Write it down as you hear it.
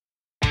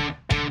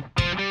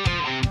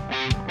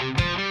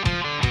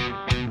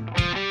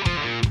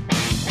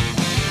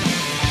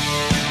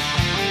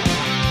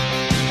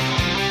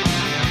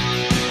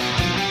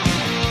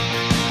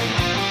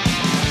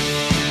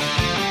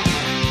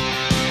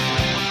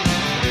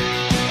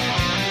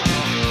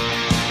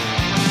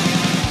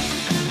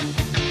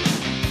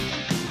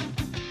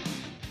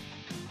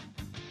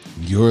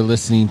You're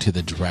listening to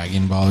the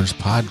Dragon Ballers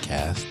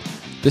podcast.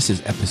 This is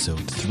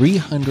episode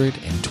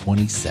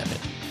 327.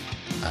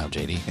 I'm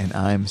JD. And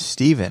I'm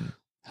Steven.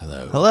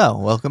 Hello. Hello,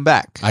 welcome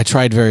back. I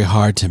tried very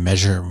hard to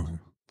measure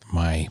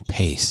my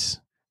pace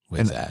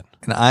with that.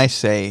 And I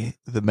say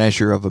the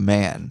measure of a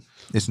man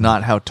is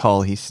not how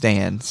tall he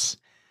stands.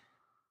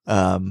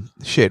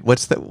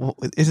 What's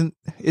that?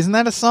 Isn't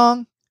that a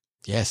song?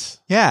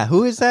 Yes. Yeah,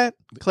 who is that?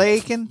 Clay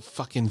Aiken?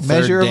 Fucking third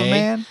Measure day. of a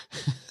Man?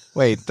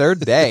 Wait,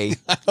 Third Day.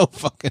 I don't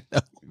fucking know.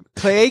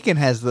 Clay Aiken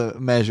has the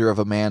Measure of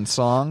a Man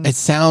song. It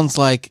sounds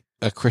like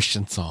a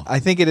Christian song. I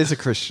think it is a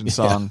Christian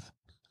song.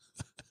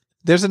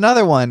 There's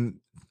another one.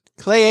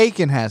 Clay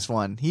Aiken has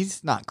one.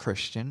 He's not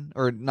Christian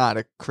or not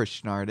a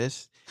Christian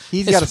artist.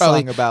 He's got a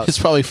song about... It's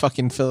probably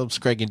fucking Phillips,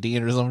 Craig, and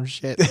Dean or some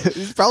shit.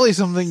 It's probably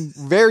something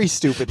very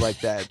stupid like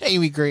that.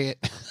 Amy Grant.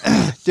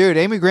 Dude,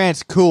 Amy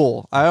Grant's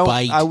cool.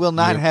 I will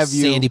not You're have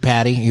you... Sandy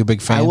Patty, you a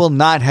big fan? I will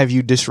not have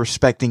you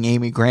disrespecting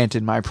Amy Grant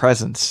in my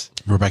presence.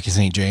 Rebecca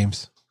St.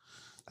 James.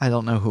 I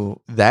don't know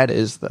who that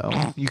is,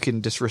 though. You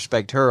can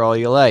disrespect her all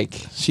you like.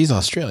 She's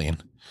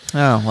Australian.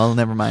 Oh, well,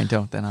 never mind.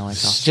 Don't then. I like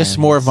It's just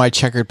more of my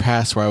checkered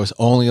past where I was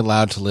only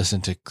allowed to listen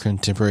to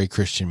contemporary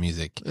Christian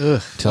music.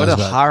 Ugh, what a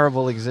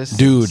horrible existence.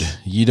 Dude,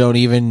 you don't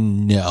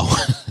even know.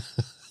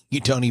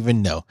 You don't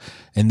even know.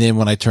 And then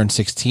when I turned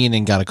 16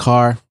 and got a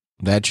car,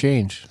 that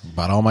changed.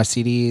 Bought all my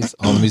CDs,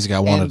 all the music I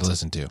wanted to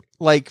listen to.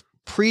 Like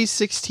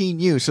pre-16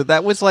 you. So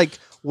that was like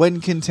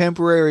when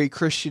contemporary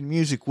Christian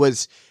music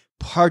was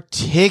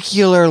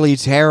particularly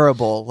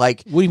terrible.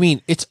 Like, what do you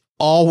mean? It's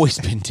always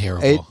been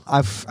terrible.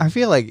 I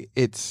feel like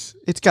it's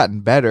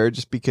gotten better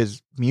just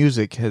because the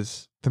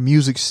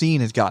music scene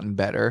has gotten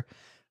better.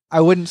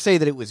 I wouldn't say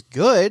that it was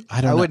good.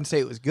 I wouldn't say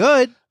it was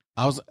good.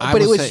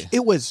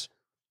 It was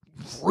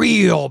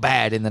real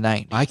bad in the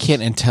 90s. I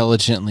can't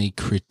intelligently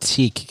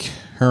critique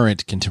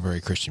current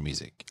contemporary Christian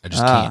music. I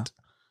just can't.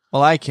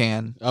 Well, I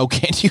can. Oh,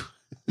 can't you?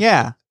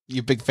 Yeah. You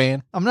a big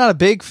fan? I'm not a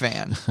big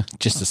fan.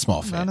 Just a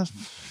small fan. I'm not a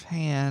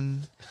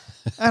fan.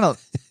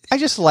 I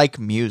just like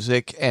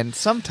music, and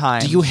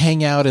sometimes... Do you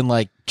hang out in,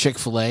 like,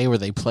 Chick-fil-A where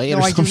they play it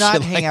or I some do not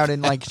shit hang like out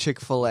in, like,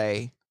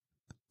 Chick-fil-A.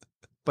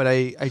 But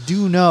I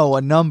do know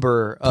a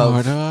number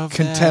of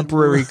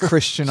contemporary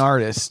Christian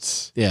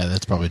artists. Yeah,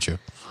 that's probably true.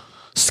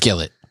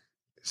 Skillet.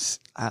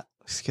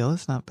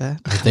 Skillet's not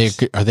bad.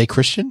 Are they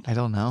Christian? I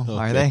don't know. Okay.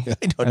 Are they? I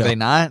don't know. Are they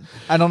not?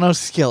 I don't know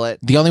Skillet.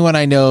 The only one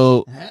I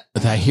know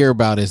that I hear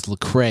about is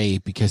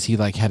Lecrae because he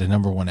like had a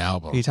 #1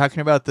 album. Are you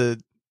talking about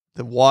the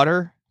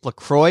water?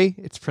 LaCroix?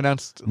 It's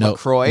pronounced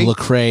LaCroix?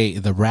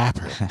 Lecrae, the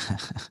rapper.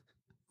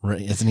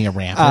 Isn't he a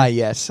rapper?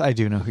 Yes, I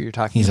do know who you're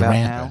talking He's about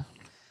a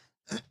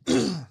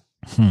rapper.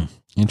 now.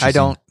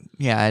 Interesting.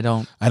 I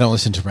don't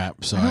listen to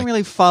rap, so I don't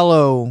really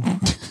follow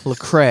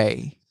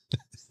Lecrae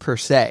per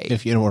se.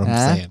 If you know what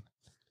I'm saying.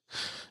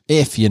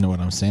 If you know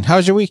what I'm saying. How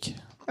was your week?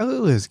 Oh,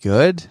 it was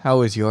good. How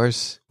was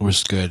yours? It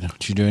was good.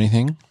 Did you do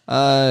anything?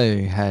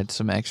 I had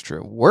some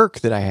extra work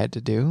that I had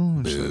to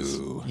do.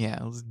 Boo.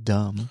 It was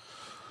dumb.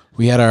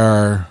 We had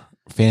our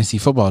fantasy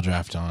football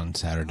draft on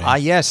Saturday.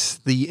 Yes,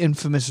 the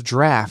infamous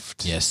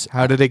draft. Yes.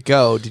 How did it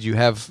go? Did you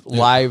have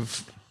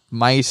live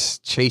mice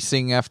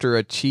chasing after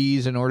a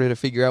cheese in order to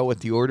figure out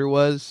what the order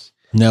was?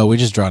 No, we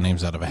just draw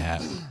names out of a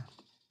hat.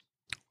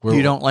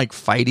 You don't like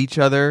fight each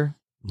other?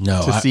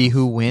 No. To see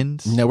who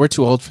wins? No, we're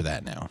too old for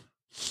that now.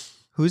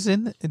 Who's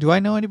in? Do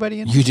I know anybody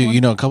in? You do. You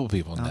know a couple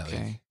people in that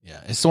league.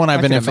 Yeah, it's the one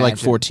I've been in for like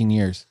 14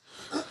 years.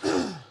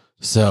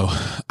 So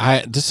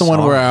this is the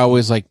one where I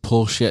always like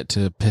pull shit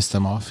to piss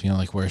them off. You know,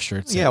 like wear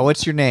shirts. Yeah.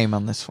 What's your name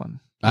on this one?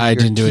 I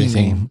didn't do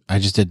anything. Name? I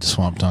just did the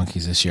Swamp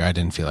Donkeys this year. I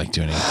didn't feel like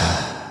doing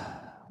anything.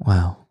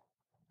 Wow.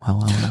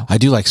 Well. I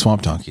do like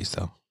Swamp Donkeys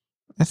though.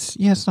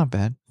 It's not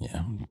bad.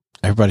 Yeah,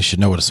 everybody should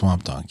know what a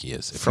Swamp Donkey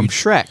is. From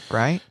Shrek,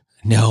 right?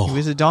 No, he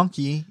was a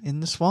donkey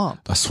in the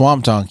swamp. A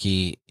swamp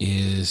donkey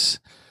is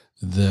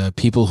the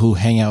people who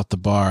hang out the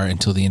bar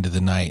until the end of the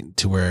night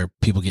to where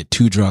people get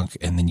too drunk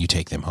and then you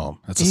take them home.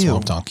 That's a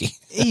swamp donkey.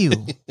 Ew.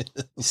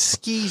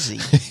 Skeezy.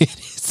 It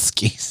is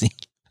skeezy.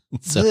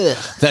 So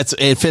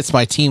it fits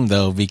my team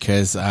though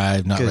because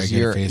I'm not very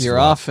good at face. You're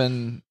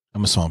often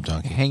I'm a swamp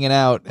donkey. Hanging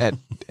out at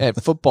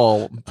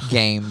football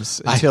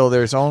games until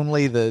there's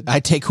only I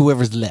take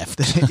whoever's left.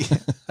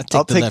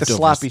 I'll take the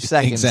sloppy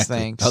seconds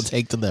things. I'll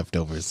take the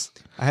leftovers.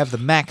 I have the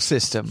max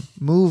system.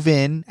 Move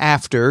in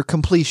after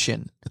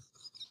completion.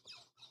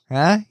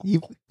 Huh?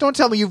 You don't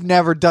tell me you've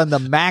never done the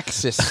max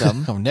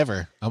system. Oh,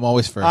 never. I'm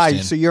always first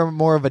in. So you're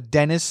more of a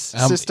Dennis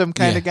system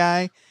kind of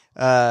guy.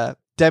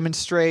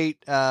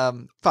 Demonstrate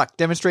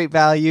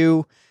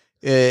value,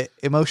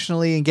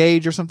 emotionally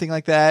engage or something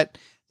like that.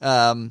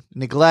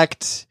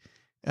 Neglect.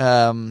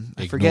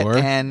 I forget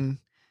N.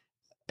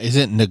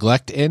 Isn't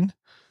neglect in?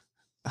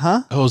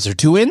 Huh? Oh, is there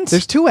two N's?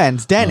 There's two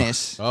N's.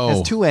 Dennis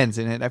has 2 N's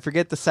in it. I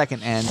forget the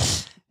second N.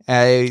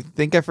 I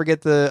think I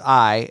forget the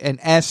I. And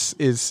S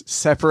is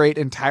separate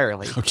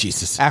entirely. Oh,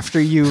 Jesus.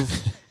 After you've...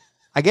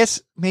 I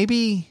guess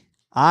maybe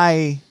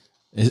I...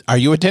 Are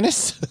you a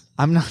dentist?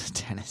 I'm not a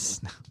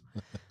dentist. No.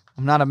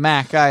 I'm not a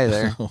Mac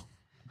either.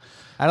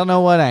 I don't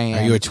know what I am.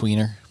 Are you a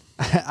tweener?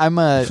 I'm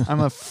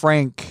a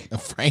Frank. A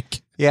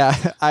Frank.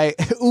 Yeah, I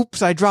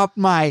dropped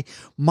my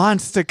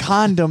monster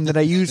condom that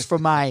I use for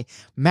my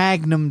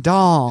Magnum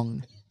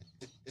dong.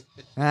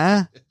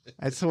 Huh?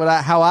 That's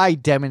how I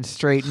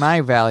demonstrate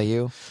my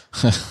value.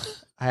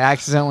 I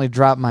accidentally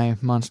dropped my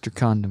monster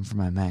condom for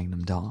my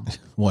Magnum dong.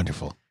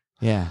 Wonderful.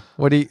 Yeah.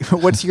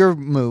 What's your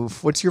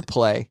move? What's your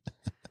play?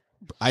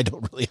 I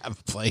don't really have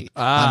a play.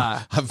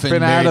 I've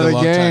been out of the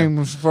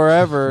games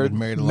forever. Been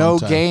married a no long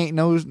time. game,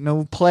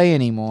 no play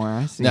anymore.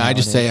 I see. No, how I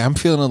just it say is. I'm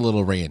feeling a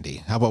little Randy.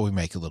 How about we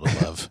make a little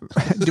love?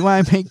 Do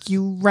I make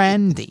you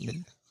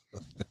Randy?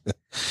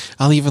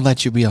 I'll even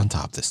let you be on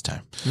top this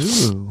time.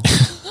 Ooh.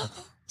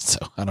 So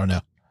I don't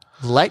know.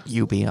 Let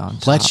you be on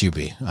top. Let you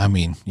be. I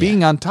mean, yeah.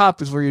 Being on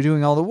top is where you're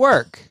doing all the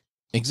work.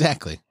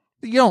 Exactly.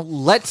 You don't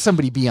let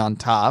somebody be on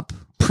top.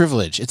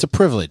 Privilege. It's a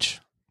privilege.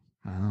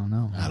 I don't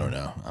know. I don't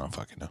know. I don't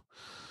fucking know.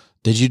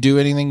 Did you do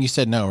anything? You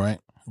said no, right?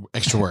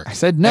 Extra work. I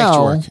said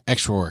no.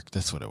 Extra work.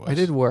 That's what it was. I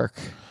did work.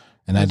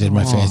 And I did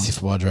my wrong. fantasy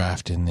football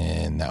draft, and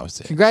then that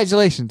was it.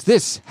 Congratulations.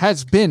 This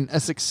has been a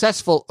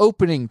successful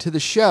opening to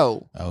the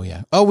show. Oh,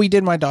 yeah. Oh, we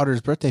did my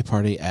daughter's birthday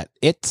party at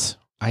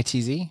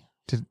ITZ.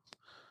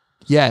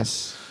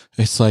 Yes.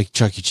 It's like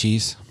Chuck E.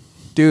 Cheese.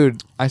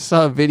 Dude, I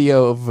saw a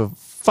video of a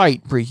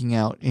fight breaking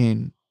out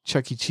in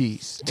Chuck E.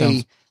 Cheese.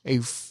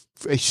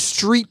 A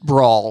street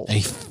brawl.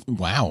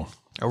 Wow.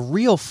 A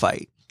real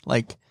fight.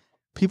 Like,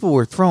 people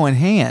were throwing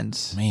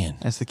hands, Man.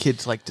 as the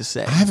kids like to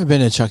say. I haven't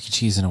been to Chuck E.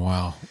 Cheese in a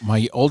while.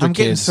 My older I'm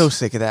getting kids. so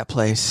sick of that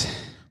place.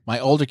 My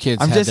older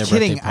kids I'm had just their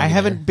kidding. birthday party I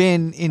haven't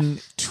been in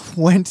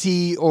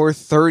 20 or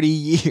 30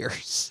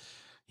 years.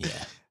 there.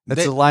 Yeah.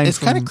 That's a line It's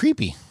from- kind of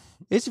creepy.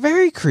 It's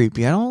very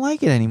creepy. I don't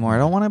like it anymore. I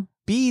don't want to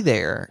be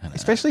there,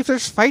 especially if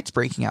there's fights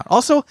breaking out.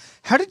 Also,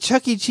 how did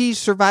Chuck E. Cheese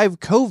survive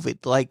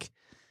COVID? Like,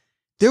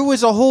 there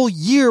was a whole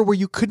year where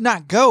you could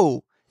not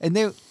go, and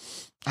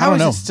how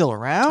is it still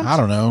around? I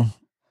don't know.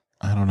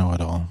 I don't know at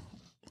all.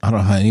 I don't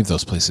know how any of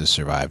those places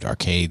survived.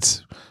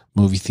 Arcades,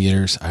 movie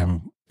theaters.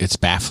 It's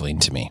baffling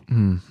to me.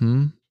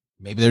 Mm-hmm.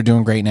 Maybe they're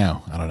doing great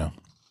now. I don't know.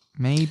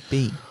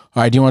 Maybe.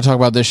 All right. Do you want to talk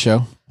about this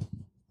show?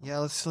 Yeah,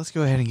 let's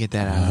go ahead and get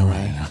that out of the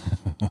way.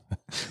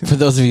 For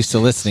those of you still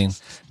listening,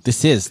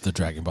 this is the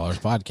Dragon Ballers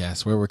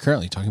podcast, where we're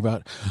currently talking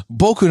about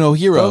Boku no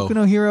Hero. Boku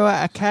no Hero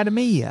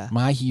Academia.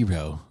 My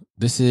hero.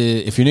 This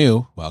is, if you're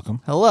new,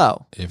 welcome.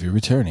 Hello. If you're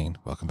returning,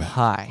 welcome back.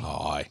 Hi.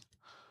 Hi.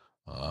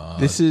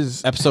 This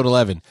is episode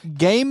 11.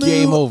 Game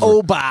over.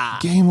 Oba.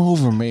 Game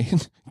over,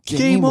 man.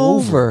 Game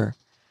over.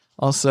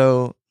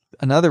 Also,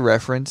 another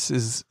reference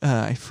is,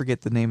 I forget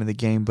the name of the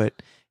game, but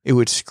it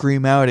would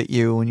scream out at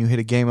you when you hit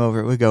a game over.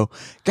 It would go,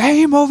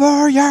 game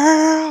over,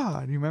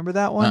 yeah! Do you remember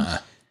that one?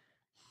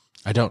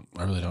 I don't.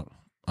 I really don't.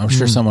 I'm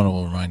sure someone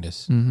will remind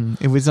us. Mm-hmm.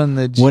 It was on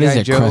the What is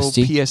G.I. it, Joe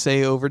Krusty? PSA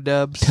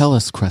overdubs. Tell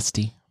us,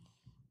 Krusty.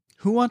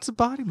 Who wants a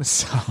body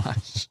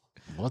massage?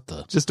 What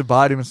the? Just a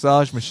body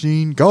massage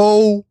machine.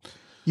 Go!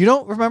 You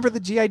don't remember the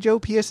G.I. Joe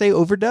PSA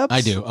overdubs?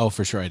 I do. Oh,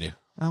 for sure I do.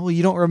 Oh, well,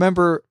 you don't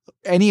remember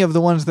any of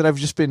the ones that I've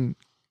just been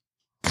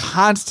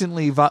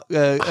constantly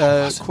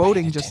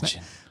quoting just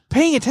now.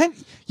 Paying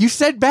attention. You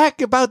said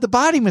back about the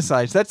body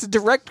massage. That's a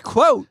direct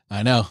quote.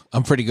 I know.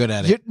 I'm pretty good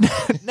at it.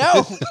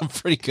 No. I'm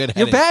pretty good at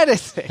You're it. bad at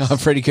this. I'm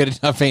pretty good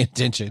at not paying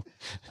attention.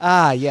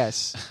 Ah,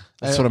 yes.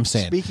 That's what I'm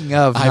saying. Speaking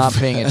of not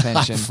paying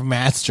attention, I've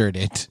mastered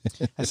it.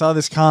 I saw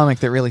this comic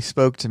that really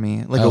spoke to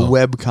me, like a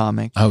web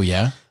comic. Oh,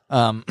 yeah?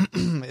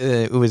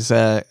 It was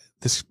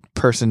this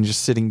person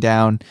just sitting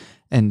down,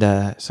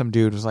 and some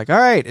dude was like, all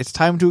right, it's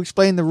time to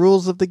explain the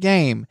rules of the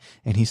game.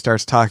 And he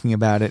starts talking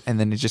about it, and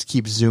then it just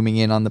keeps zooming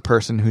in on the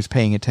person who's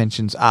paying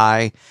attention's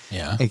eye.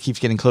 Yeah. It keeps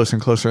getting closer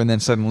and closer, and then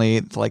suddenly,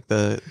 like,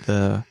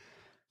 the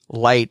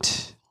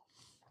light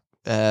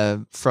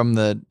from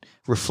the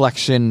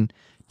reflection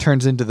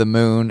turns into the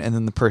moon, and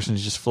then the person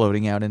is just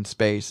floating out in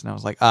space. And I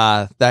was like,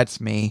 that's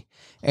me.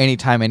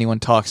 Anytime anyone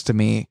talks to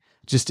me,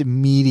 just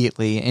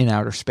immediately in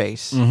outer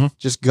space. Mm-hmm.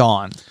 Just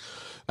gone.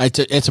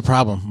 It's a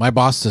problem. My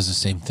boss does the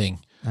same thing.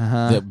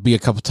 Uh-huh. There'll be a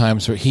couple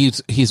times where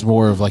he's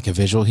more of like a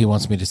visual. He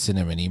wants me to send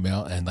him an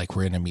email, and like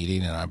we're in a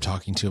meeting and I'm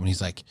talking to him, and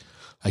he's like,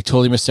 I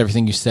totally missed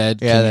everything you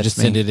said. Yeah, Can you that's just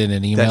me. send it in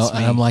an email? That's And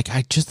me. I'm like,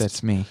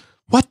 That's me.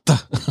 what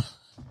the?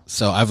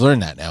 So I've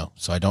learned that now.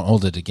 So I don't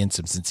hold it against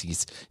him, since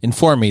he's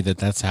informed me that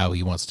that's how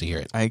he wants to hear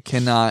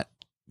it.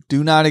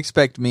 Do not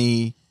expect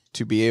me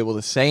to be able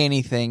to say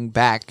anything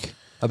back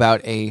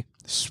about a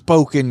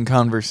spoken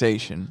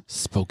conversation.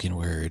 Spoken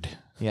word.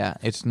 Yeah,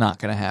 it's not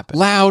going to happen.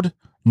 Loud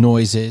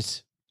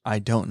noises. I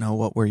don't know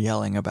what we're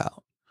yelling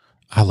about.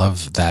 I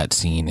love that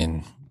scene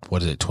in,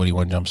 what is it,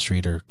 21 Jump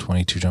Street or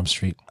 22 Jump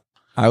Street?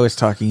 I was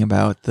talking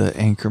about the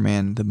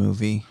Anchorman, the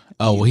movie.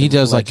 Oh, well, he The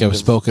does like a Legend of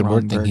spoken Ron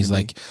word thing. He's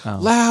Burgundy.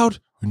 like, loud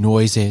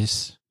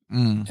noises.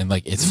 Mm. And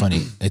like, it's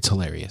funny. It's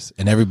hilarious.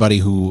 And everybody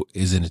who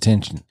is in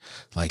attention,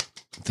 like,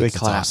 They thinks it's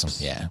claps.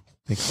 awesome. Yeah.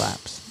 It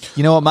claps.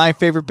 You know what my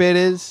favorite bit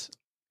is?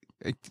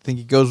 I think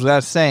it goes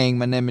without saying.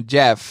 My name is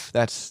Jeff.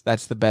 That's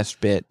the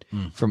best bit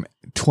from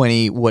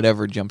 20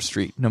 whatever Jump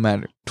Street. No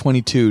matter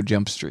 22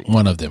 Jump Street.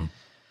 One of them.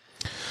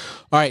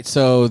 All right.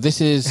 So this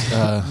is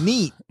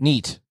Neat.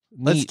 neat.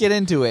 Let's get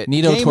into it.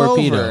 Nito Game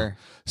Torpedo. over.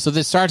 So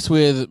this starts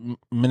with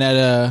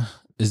Mineta,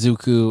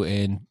 Izuku,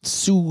 and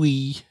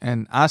Sui.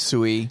 And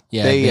Asui.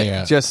 Yeah,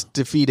 they just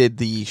defeated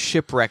the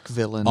shipwreck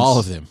villains. All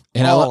of them.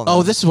 And All of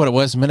them. this is what it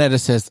was. Mineta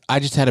says, I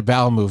just had a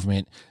bowel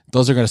movement.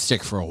 Those are going to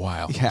stick for a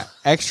while. Yeah,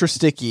 extra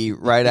sticky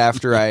right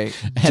after I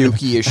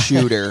dookie a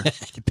shooter.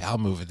 Bowel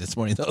movement this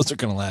morning. Those are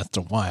going to last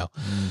a while.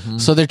 Mm-hmm.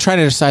 So they're trying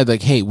to decide,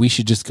 like, hey, we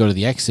should just go to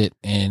the exit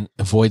and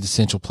avoid the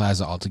Central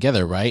Plaza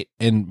altogether, right?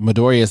 And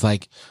Midoriya is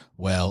like,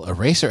 well,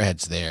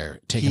 Eraserhead's there,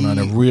 taking on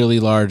a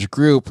really large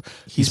group.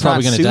 He's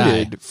probably going to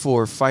die. Suited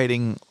for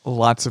fighting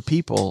lots of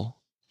people.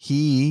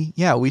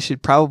 We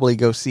should probably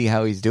go see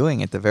how he's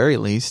doing at the very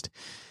least.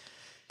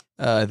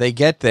 They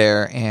get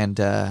there and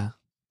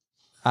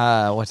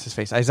what's his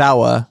face?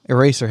 Aizawa,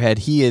 Eraserhead.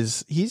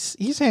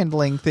 He's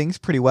handling things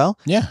pretty well.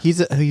 Yeah,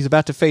 he's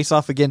about to face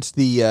off against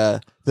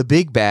the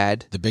big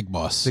bad, the big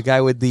boss, the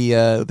guy with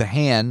the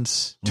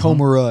hands.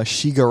 Tomura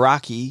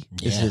Shigaraki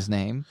is his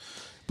name.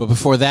 But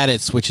before that,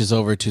 it switches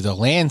over to the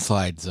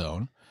landslide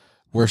zone,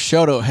 where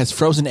Shoto has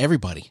frozen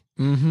everybody,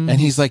 and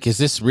he's like, "Is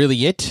this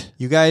really it?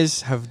 You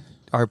guys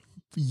are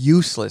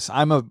useless.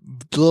 I'm a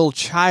little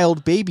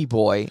child baby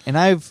boy, and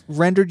I've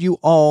rendered you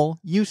all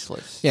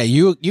useless." Yeah,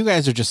 you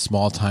guys are just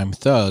small time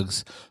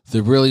thugs.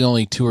 There are really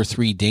only 2 or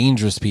 3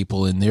 dangerous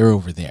people, and they're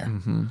over there.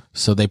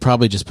 So they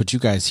probably just put you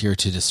guys here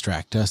to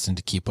distract us and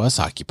to keep us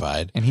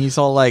occupied. And he's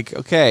all like,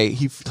 "Okay."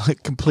 He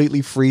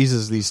completely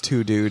freezes these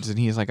 2 dudes, and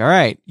he's like, "All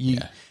right,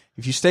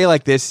 if you stay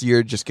like this,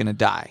 you're just gonna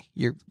die.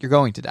 You're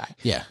going to die.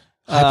 Yeah,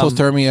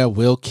 hypothermia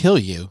will kill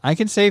you. I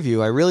can save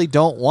you. I really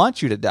don't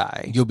want you to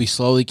die. You'll be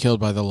slowly killed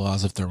by the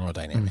laws of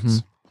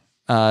thermodynamics."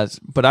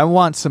 But I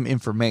want some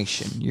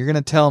information. You're going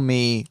to tell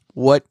me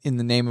what in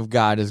the name of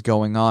God is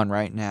going on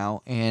right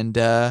now, and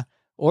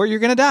or you're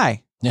going to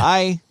die.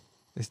 Yeah.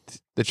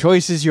 The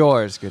choice is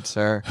yours, good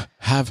sir.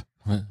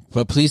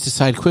 But please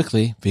decide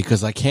quickly,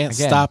 because I can't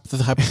stop the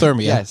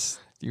hypothermia. Yes,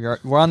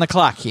 we're on the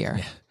clock here.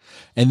 Yeah.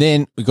 And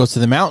then we go to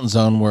the mountain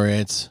zone where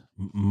it's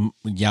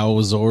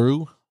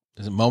Yaozoru.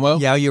 Is it Momo?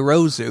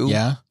 Yaoyorozu.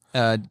 Yeah.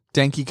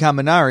 Denki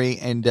Kaminari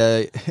and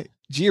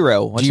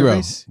Jiro. What's her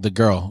face? The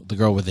girl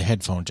with the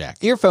headphone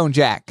jack. Earphone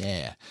jack.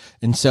 Yeah.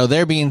 And so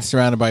they're being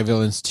surrounded by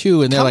villains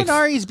too, and they're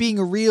Kaminari's being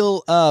a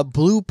real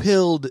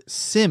blue-pilled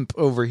simp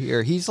over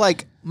here. He's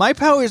like, my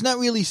power is not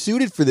really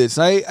suited for this.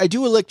 I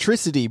do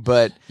electricity,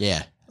 but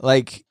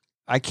like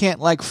I can't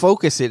like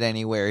focus it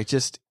anywhere. It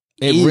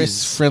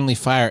risks friendly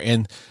fire.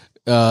 And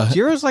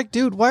Jiro's like,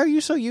 dude, why are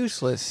you so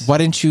useless? Why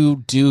didn't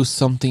you do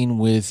something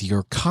with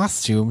your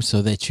costume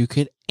so that you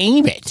could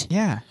aim it?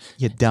 Yeah,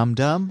 you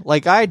dum-dum.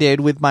 Like I did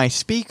with my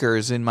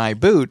speakers in my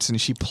boots, and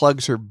she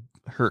plugs her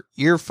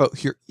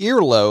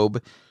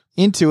earlobe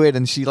into it,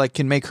 and she like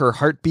can make her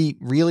heartbeat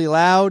really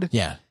loud.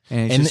 Yeah.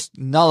 And it just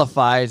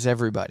nullifies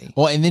everybody.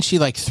 Well, and then she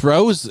like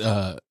throws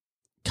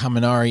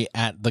Kaminari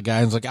at the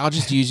guy and's like, I'll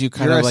just use you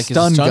kind of like a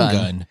stun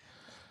gun.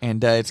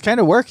 And it's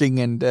kind of working,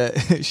 and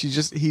he's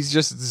just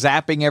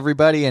zapping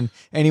everybody, and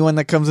anyone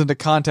that comes into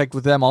contact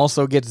with them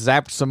also gets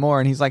zapped some more.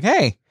 And he's like,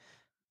 "Hey,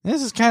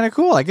 this is kind of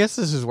cool. I guess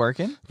this is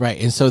working."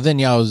 Right. And so then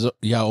Yaoyorozu,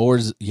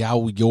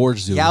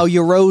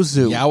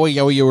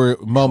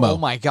 Momo. Oh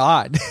my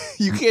God,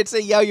 you can't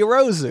say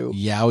Yaoyorozu.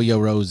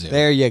 Yaoyorozu.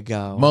 There you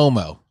go.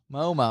 Momo.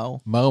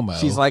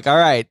 She's like, all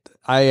right,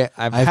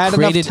 I've had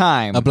enough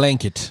time. A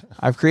blanket.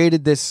 I've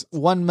created this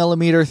 1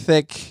 millimeter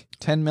thick.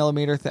 10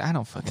 millimeter I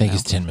don't fucking know.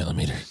 It's 10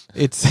 millimeters.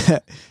 It's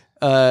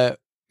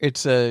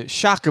a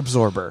shock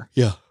absorber.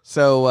 Yeah.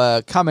 So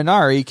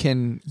Kaminari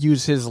can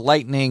use his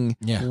lightning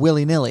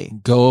willy-nilly.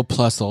 Go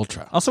plus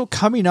ultra. Also,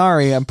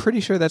 Kaminari, I'm pretty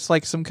sure that's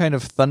like some kind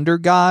of thunder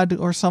god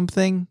or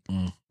something,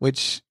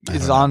 which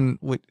is on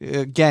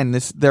again.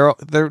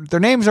 Their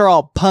names are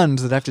all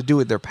puns that have to do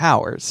with their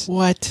powers.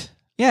 What?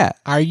 Yeah.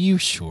 Are you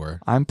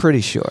sure? I'm pretty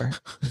sure.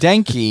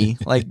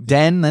 Denki, like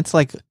Den. That's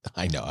like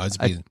I know. I was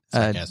being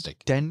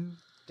sarcastic.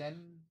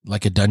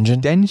 Like a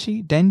dungeon?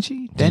 Denji?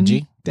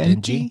 Denryu?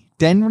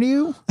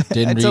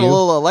 It's a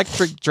little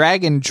electric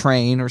dragon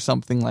train or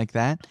something like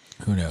that.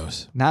 Who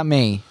knows? Not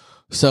me.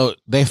 So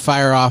they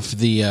fire off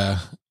the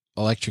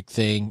electric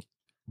thing,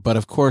 but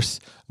of course,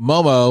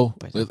 Momo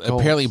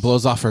apparently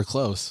blows off her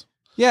clothes.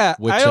 Yeah,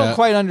 I don't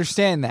quite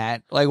understand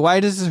that. Like, why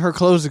does her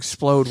clothes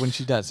explode when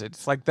she does it?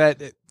 It's like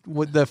that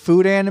with the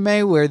food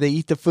anime where they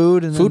eat the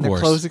food and then their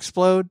clothes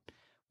explode.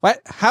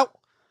 What? How?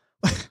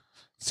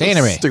 It's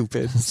anime.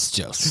 Stupid. It's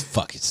just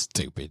fucking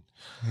stupid.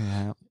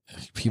 Yeah.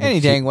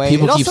 Dang way.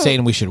 People keep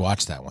saying we should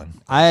watch that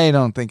one. I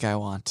don't think I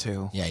want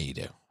to. Yeah, you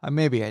do.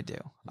 Maybe I do.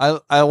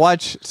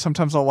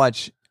 Sometimes I'll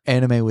watch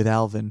anime with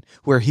Alvin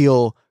where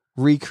he'll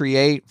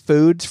recreate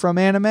foods from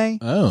anime.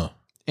 Oh.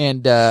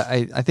 And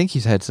I think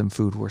he's had some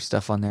Food War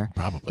stuff on there.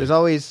 Probably. There's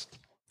always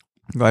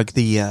like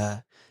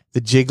the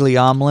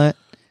jiggly omelet.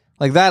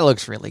 Like that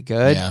looks really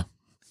good. Yeah.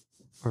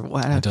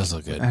 It does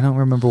look good. I don't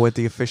remember what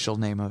the official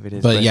name of it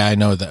is. But yeah, I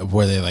know that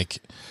where they like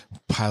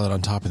pile it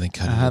on top and they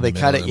cut it. They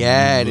cut it,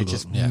 and it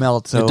just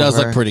melts over. It does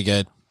look pretty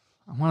good.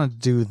 I want to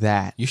do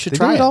that. You should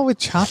try it all with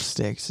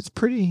chopsticks. It's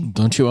pretty.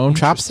 Don't you own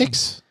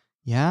chopsticks?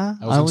 Yeah,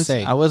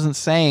 I wasn't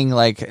saying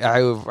like I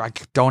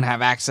don't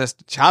have access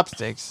to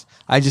chopsticks.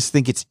 I just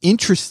think it's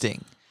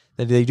interesting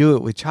that they do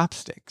it with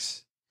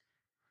chopsticks.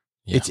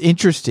 Yeah. It's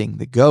interesting.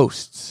 The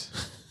ghosts.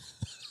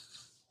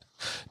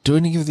 Do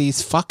any of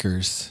these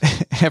fuckers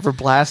ever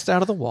blast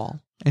out of the wall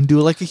and do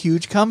like a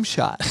huge cum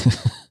shot?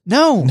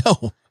 No.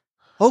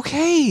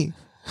 Okay.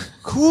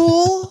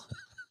 Cool.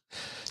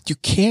 You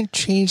can't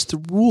change the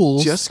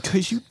rules just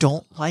because you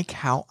don't like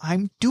how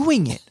I'm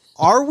doing it.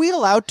 Are we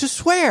allowed to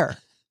swear?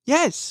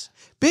 Yes.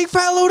 Big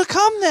fat load of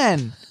cum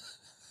then.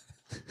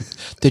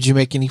 Did you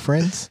make any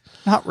friends?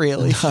 Not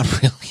really.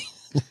 Not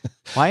really.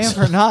 Why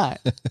ever not?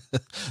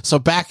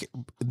 So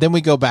then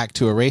we go back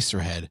to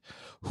Eraserhead,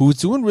 who's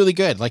doing really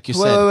good, like you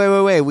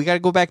said. Wait. We got to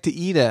go back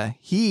to Ida.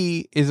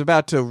 He is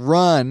about to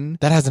run.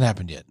 That hasn't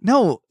happened yet.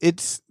 No,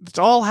 it's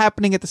all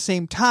happening at the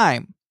same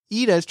time.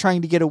 Ida is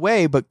trying to get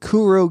away, but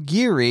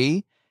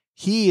Kurogiri,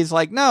 he is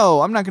like,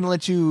 no, I'm not going to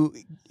let you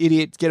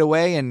idiots get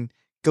away and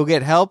go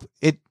get help.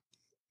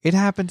 It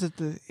happens at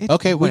the...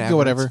 Okay, we can go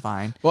whatever. It's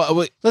fine.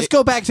 Well, let's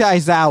go back to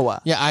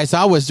Aizawa. Yeah,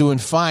 Aizawa's doing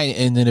fine,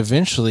 and then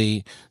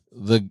eventually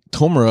the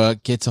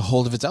Tomura gets a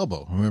hold of its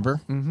elbow, remember?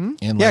 Mm-hmm.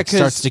 And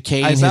starts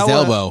decaying his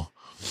elbow.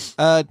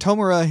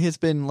 Tomura has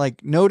been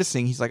like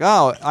noticing. He's like,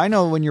 oh, I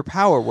know when your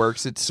power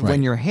works. It's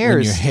when your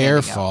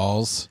hair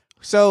falls.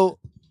 So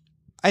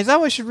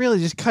Aizawa should really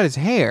just cut his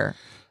hair.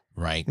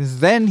 Right. Because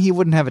then he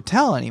wouldn't have a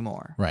tell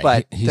anymore. Right.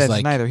 But he's that's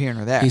like, neither here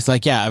nor there. He's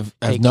like, yeah,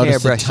 I've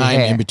noticed the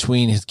time in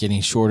between is getting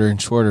shorter and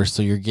shorter,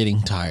 so you're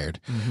getting tired.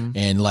 Mm-hmm.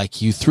 And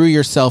like you threw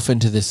yourself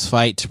into this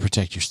fight to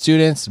protect your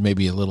students,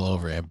 maybe a little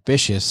over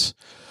ambitious,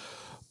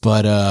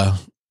 but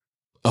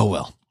oh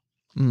well.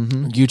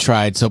 Mm-hmm. You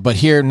tried. But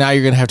here now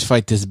you're gonna have to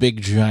fight this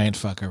big giant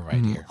fucker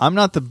right here. I'm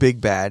not the big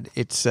bad.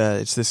 It's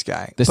this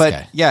guy. This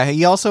guy. Yeah,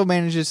 he also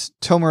manages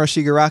Tomura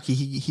Shigaraki.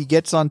 He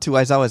gets onto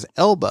Aizawa's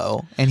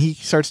elbow and he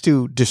starts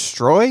to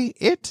destroy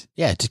it.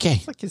 Yeah, decay.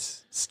 It's like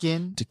his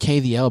skin.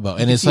 Decay the elbow,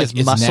 and it's like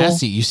it's muscle.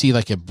 nasty. You see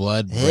like a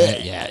blood.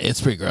 Yeah, it's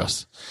pretty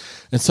gross.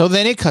 And so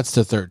then it cuts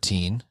to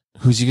 13.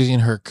 Who's using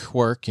her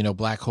quirk,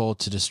 black hole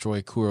to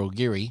destroy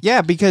Kurogiri.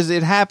 Yeah, because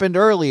it happened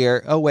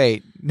earlier. Oh,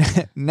 wait.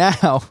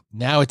 Now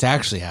it's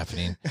actually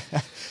happening.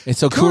 And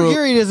so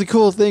Kurogiri does a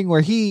cool thing where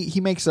he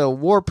makes a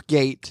warp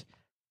gate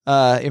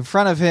in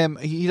front of him.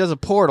 He does a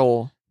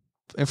portal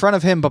in front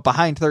of him, but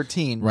behind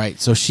 13. Right,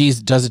 so she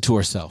does it to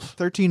herself.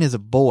 13 is a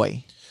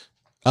boy.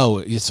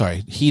 Oh,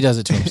 sorry. He does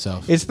it to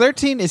himself. Is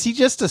 13, is he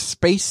just a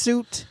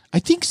spacesuit? I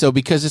think so,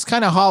 because it's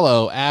kind of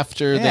hollow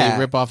after they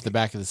rip off the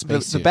back of the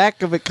spacesuit. The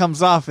back of it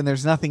comes off and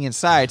there's nothing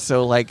inside.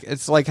 So like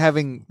it's like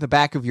having the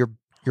back of your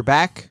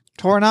back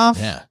torn off.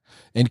 Yeah.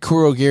 And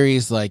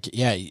Kurogiri's like,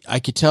 yeah,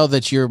 I could tell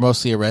that you're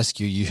mostly a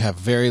rescue. You have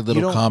very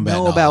little combat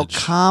knowledge. You don't know about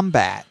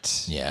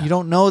combat. Yeah. You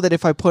don't know that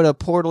if I put a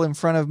portal in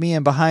front of me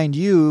and behind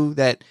you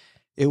that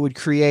it would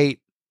create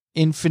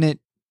infinite...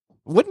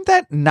 Wouldn't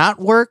that not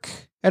work?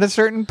 At a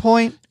certain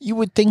point? You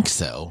would think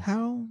so.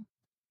 How?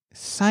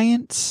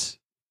 Science?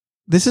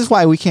 This is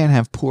why we can't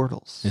have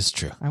portals. It's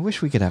true. I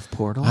wish we could have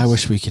portals. I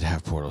wish we could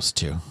have portals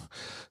too.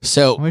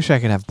 So I wish I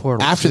could have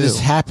portals after too. this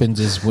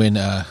happens is when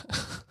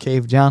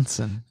Cave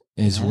Johnson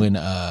when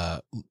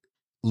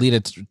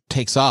Lita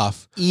takes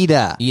off.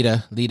 Lita.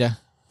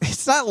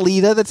 It's not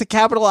Lita, that's a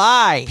capital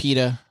I.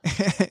 PETA.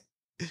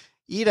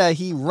 Ida,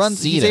 he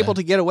runs. He's able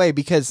to get away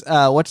because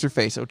what's her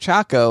face?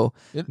 Ochako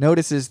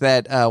notices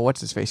that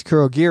what's his face?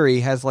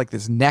 Kurogiri has like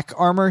this neck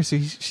armor. So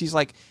she's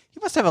like, he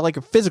must have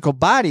a physical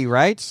body,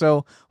 right?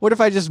 So what if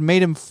I just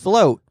made him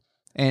float?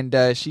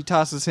 And she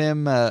tosses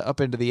him up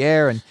into the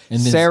air, and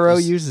Sero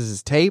uses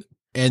his tape.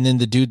 And then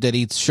the dude that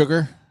eats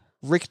sugar,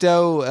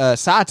 Rikto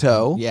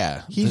Sato,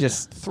 he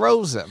just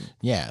throws him.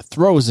 Yeah,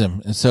 throws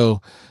him, and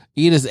so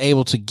Ida's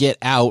able to get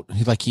out.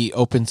 He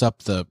opens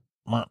up the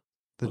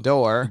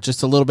door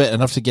just a little bit,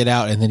 enough to get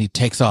out, and then he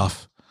takes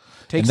off.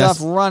 Takes off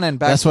running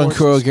back. That's when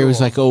Kurogiri was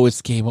like, "Oh,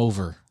 it's game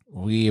over.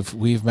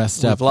 We've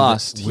messed up. We've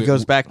lost." He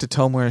goes back to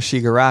Tomura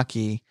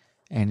Shigaraki,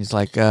 and he's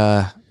like,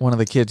 "One of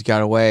the kids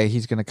got away.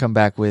 He's going to come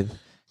back with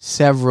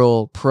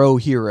several pro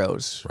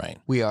heroes. Right.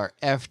 We are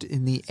effed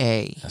in the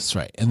A." That's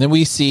right. And then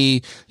you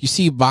see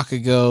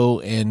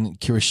Bakugo and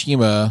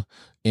Kirishima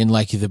in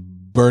like the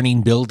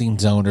burning building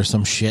zone or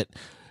some shit.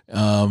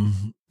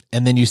 And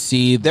then you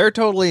see they're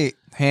totally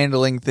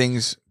handling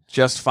things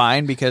just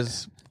fine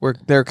because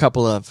they're a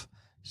couple of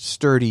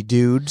sturdy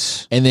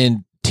dudes. And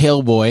then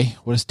Tailboy,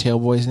 what is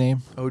Tailboy's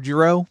name?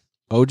 Ojiro,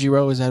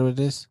 is that what it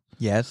is?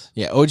 Yes.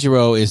 Yeah,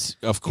 Ojiro is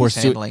of course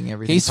handling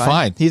everything. He's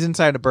fine. He's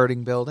inside a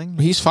burning building.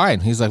 He's fine.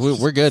 He's like,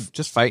 we're good.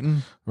 Just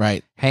fighting.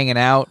 Right. Hanging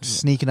out,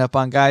 sneaking up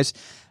on guys.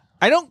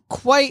 I don't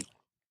quite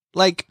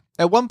like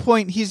at one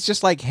point he's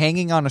just like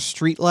hanging on a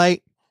street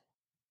light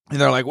and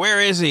they're like,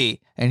 "Where is he?"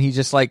 And he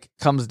just like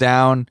comes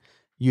down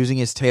using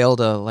his tail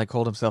to like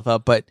hold himself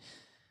up, but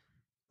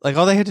like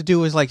all they had to do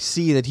was like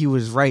see that he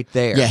was right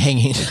there. Yeah,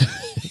 hanging.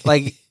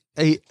 Like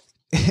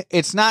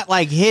it's not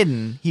like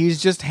hidden.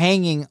 He's just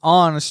hanging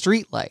on a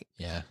street light.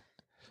 Yeah,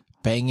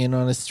 banging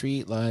on a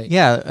street light.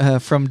 Yeah,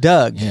 from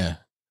Doug. Yeah,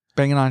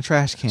 banging on a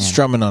trash can.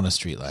 Strumming on a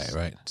street light,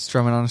 right?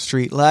 Strumming on a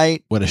street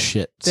light. What a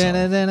shit song.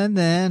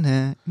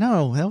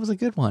 No, that was a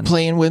good one.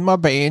 Playing with my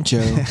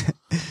banjo.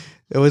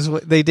 It was,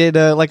 they did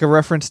like a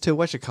reference to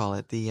what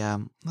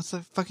the what's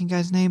the fucking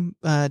guy's name?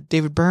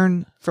 David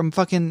Byrne from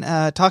fucking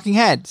Talking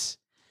Heads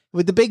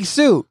with the big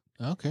suit.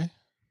 Okay.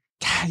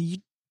 God,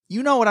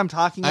 you know what I'm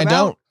talking about? I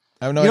don't.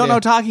 I have no You idea. don't know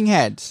Talking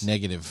Heads?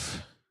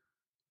 Negative.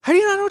 How do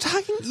you not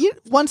know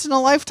Once in a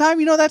Lifetime?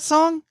 You know that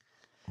song?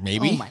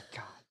 Maybe. Oh my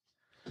god.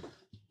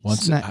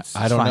 Once It's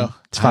I don't fine. know.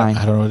 It's fine.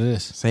 I don't know what it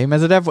is. Same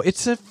as it ever.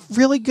 It's a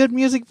really good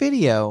music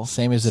video.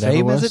 Same as it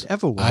ever was.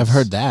 I've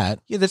heard that.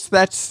 Yeah,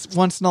 that's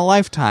Once in a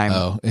Lifetime.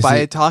 Oh,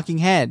 by Talking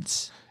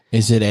Heads.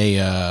 Is it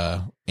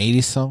a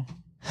 80s song?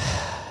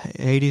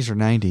 80s or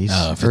 90s?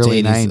 Oh, if early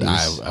it's 80s,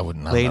 90s. I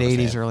wouldn't know. Late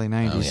 80s, early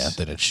 90s. Oh yeah,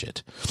 then it's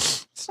shit.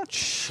 It's not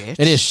shit.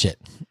 It is shit.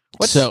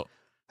 So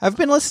I've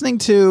been listening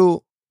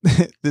to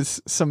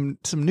some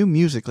new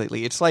music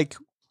lately. It's like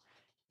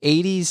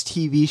 80s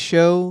TV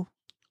show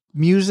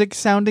music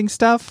sounding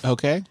stuff.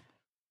 Okay.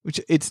 Which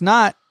it's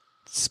not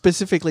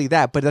specifically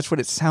that, but that's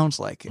what it sounds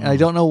like. And I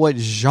don't know what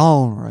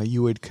genre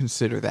you would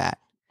consider that.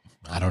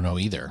 I don't know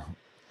either.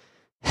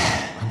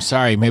 I'm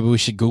sorry. Maybe we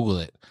should Google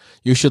it.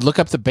 You should look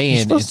up the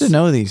band. You're supposed to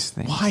know these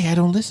things. Why? I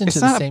don't listen to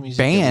the same music. It's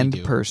not a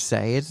band per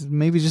se. It's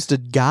maybe just a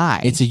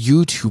guy. It's a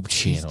YouTube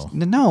channel.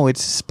 No,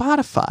 it's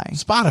Spotify.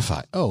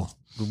 Spotify. Oh,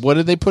 what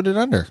did they put it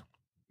under?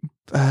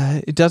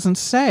 It doesn't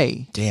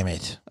say. Damn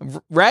it.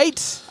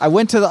 Right? I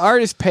went to the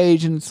artist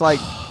page and it's like,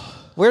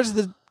 where's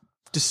the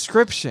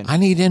description? I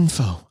need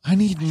info. I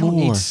need more. I don't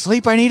need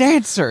sleep. I need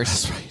answers.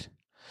 That's right.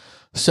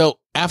 So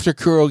after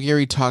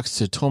Kurogiri talks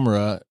to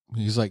Tomura,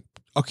 he's like,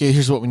 okay,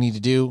 here's what we need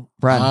to do.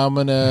 Run. I'm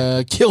going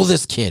to kill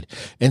this kid.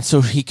 And so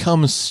he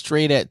comes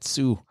straight at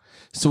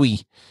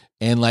Sui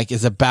and like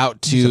is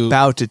about to... He's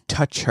about to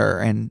touch her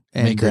and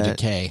make her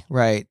decay.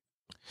 Right.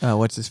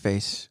 What's his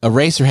face?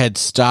 Eraserhead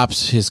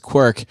stops his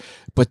quirk,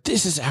 but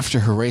this is after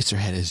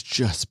Eraserhead has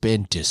just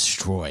been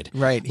destroyed.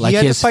 Right. Like he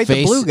had his to fight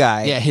face, the blue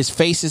guy. Yeah, his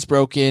face is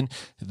broken.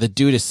 The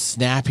dude is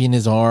snapping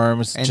his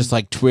arms just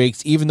like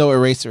twigs, even though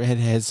Eraserhead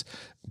has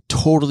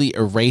totally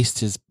erased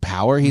his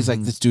power. He's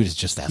like, this dude is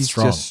just that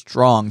strong. He's just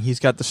strong. He's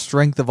got the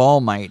strength of All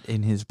Might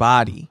in his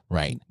body.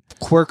 Right.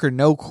 Quirk or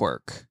no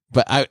quirk.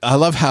 But I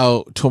love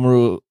how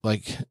Tomura,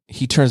 like,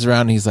 he turns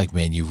around and he's like,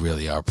 man, you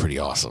really are pretty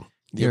awesome.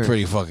 You're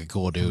pretty fucking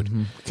cool, dude.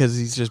 Because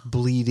he's just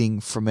bleeding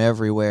from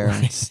everywhere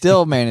and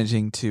still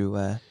managing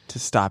to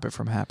stop it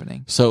from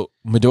happening. So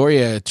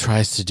Midoriya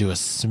tries to do a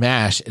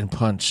smash and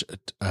punch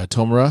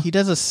Tomura. He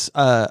does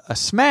a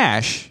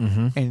smash,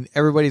 and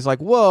everybody's like,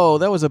 whoa,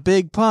 that was a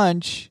big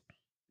punch.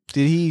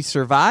 Did he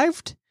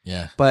survive?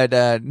 Yeah. But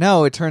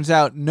no, it turns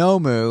out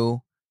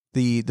Nomu,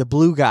 the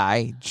blue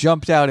guy,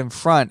 jumped out in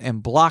front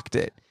and blocked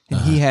it. And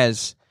he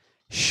has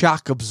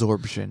shock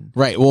absorption.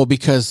 Right. Well,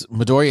 because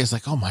Midoriya is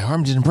like, oh, my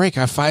arm didn't break.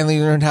 I finally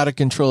learned how to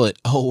control it.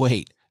 Oh,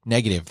 wait.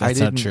 Negative. That's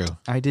not true.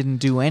 I didn't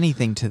do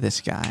anything to this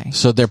guy.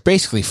 So they're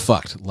basically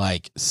fucked.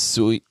 Like,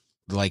 Sui's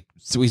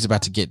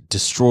about to get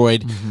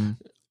destroyed. He's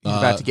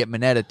about to get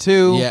Mineta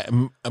too. Yeah.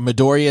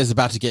 Midoriya is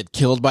about to get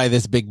killed by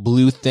this big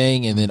blue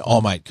thing, and then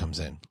All Might comes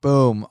in.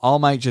 Boom. All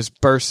Might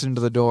just bursts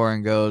into the door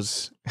and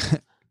goes,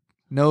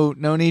 no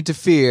need to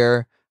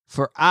fear,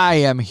 for I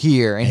am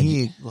here. And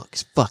he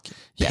looks fucking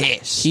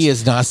pissed. He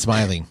is not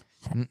smiling.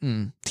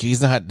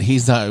 He's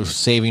not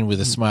saving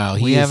with a smile.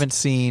 Haven't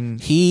seen.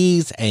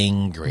 He's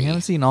angry. We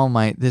haven't seen All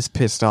Might this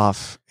pissed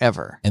off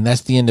ever. And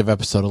that's the end of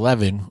episode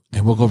 11,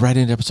 and we'll go right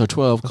into episode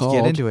 12 called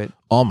Get into it.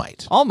 All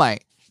Might. All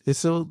Might.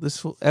 This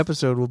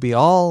episode will be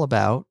all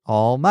about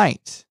All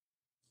Might.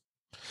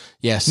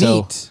 Yeah.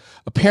 So Neat.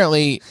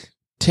 apparently,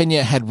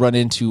 Tenya had run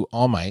into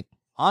All Might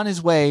on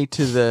his way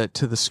to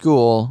the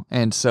school,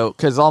 and so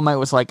because All Might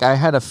was like, I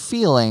had a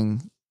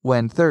feeling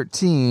when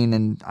 13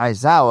 and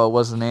Aizawa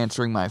wasn't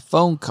answering my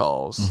phone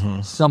calls,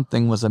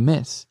 something was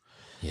amiss.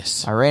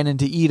 Yes. I ran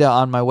into Ida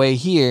on my way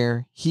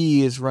here.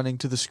 He is running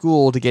to the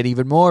school to get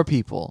even more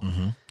people.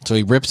 So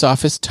he rips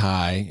off his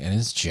tie and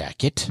his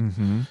jacket,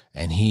 and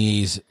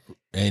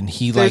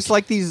there's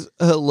like these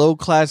low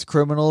class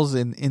criminals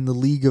in the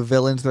League of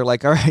Villains. They're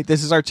like, all right,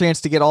 this is our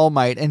chance to get All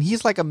Might, and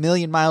he's like a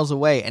million miles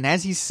away. And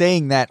as he's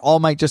saying that, All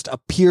Might just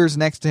appears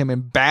next to him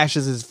and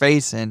bashes his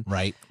face in.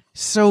 Right.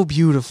 So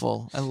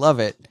beautiful. I love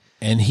it.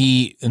 And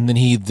then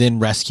he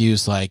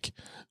rescues like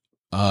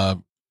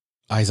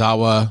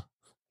Aizawa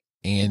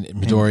and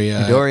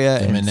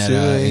Midoriya and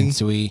Mineta and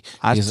Sui.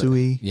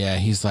 Hatsui.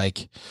 He's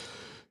like,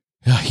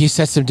 he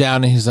sets him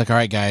down and he's like, all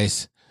right,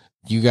 guys,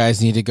 you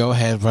guys need to go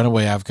ahead, run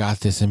away. I've got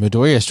this. And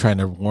Midoriya is trying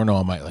to warn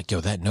All Might, like,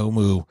 yo, that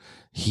Nomu,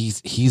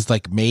 he's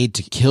like made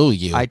to kill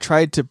you. I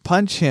tried to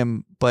punch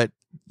him, but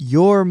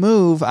your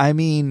move, I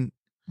mean,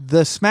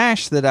 the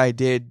smash that I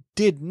did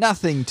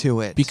nothing to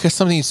it. Because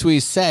something Sui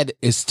said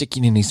is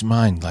sticking in his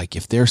mind. Like,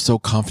 if they're so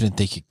confident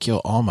they could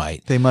kill All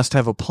Might, they must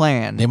have a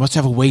plan. They must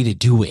have a way to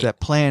do it. That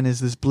plan is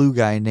this blue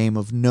guy named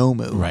of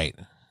Nomu. Right.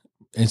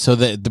 And so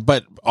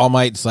but All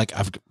Might's like,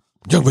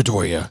 young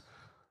Midoriya,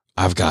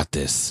 I've got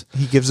this.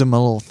 He gives him a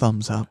little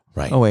thumbs up.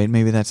 Right. Oh, wait,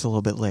 maybe that's a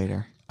little bit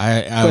later.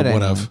 I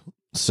would have.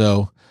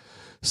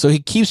 So he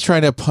keeps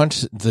trying to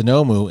punch the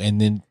Nomu,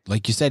 and then,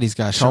 like you said, he's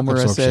got shock Tomura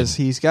absorption. says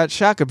he's got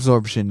shock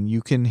absorption.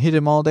 You can hit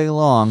him all day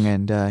long,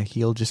 and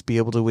he'll just be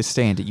able to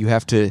withstand it. You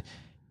have to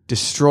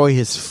destroy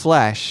his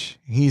flesh.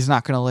 He's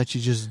not going to let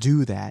you just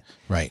do that.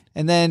 Right.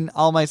 And then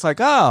All Might's like,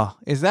 oh,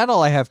 is that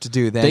all I have to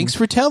do then? Thanks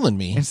for telling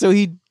me. And so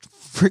he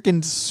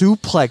freaking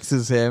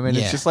suplexes him, and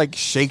it's just like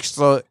shakes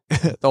the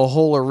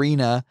whole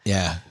arena.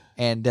 Yeah.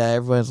 And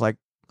everyone's like,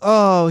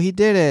 oh, he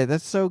did it.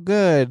 That's so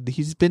good.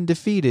 He's been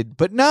defeated.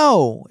 But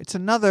no, it's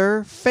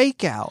another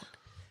fake out.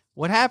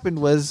 What happened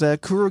was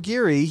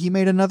Kurogiri, he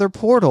made another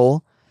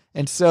portal.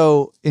 And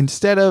so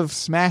instead of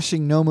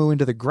smashing Nomu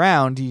into the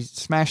ground, he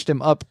smashed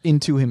him up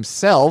into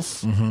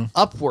himself,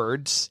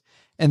 upwards.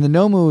 And the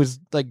Nomu is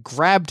like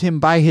grabbed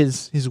him by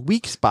his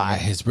weak spot.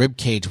 Yeah, his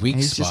ribcage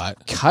weak spot.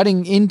 Just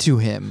cutting into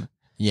him.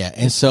 Yeah.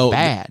 And so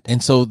bad.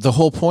 And so the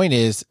whole point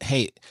is,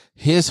 hey,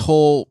 his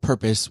whole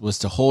purpose was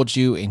to hold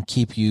you and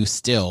keep you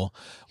still.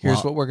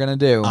 Here's what we're going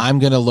to do. I'm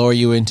going to lower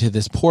you into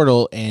this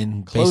portal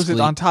and close it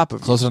on top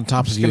of you. Close it on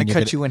top of you. It's going to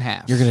cut you in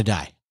half. You're going to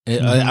die.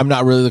 I'm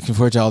not really looking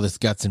forward to all this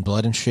guts and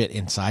blood and shit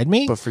inside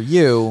me. But for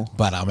you.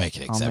 But I'll make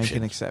an exception. I'll make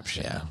an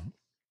exception. Yeah.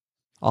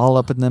 All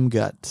up in them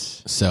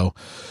guts. So,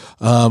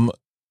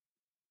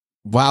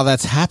 while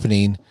that's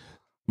happening,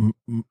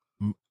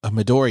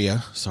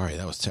 Midoriya, sorry,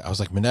 I was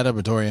like Mineta,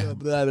 Midoriya.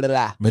 Blah, blah,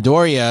 blah.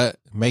 Midoriya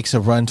makes a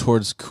run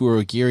towards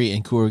Kurogiri,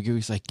 and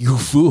Kurogiri's like, "You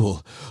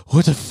fool!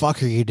 What the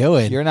fuck are you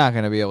doing? You're not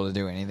going to be able to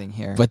do anything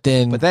here." But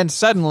then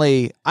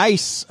suddenly,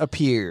 ice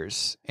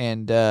appears,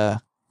 and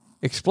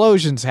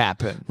explosions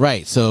happen.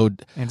 Right, so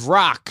and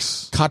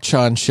rocks.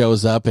 Kacchan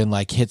shows up and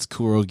like hits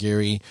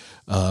Kurogiri.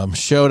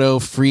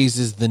 Shoto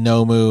freezes the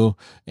Nomu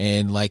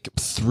and like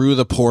through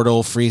the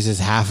portal freezes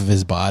half of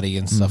his body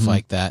and stuff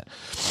like that.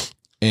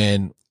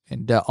 And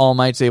All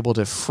Might's able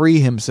to free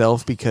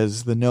himself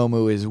because the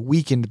Nomu is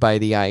weakened by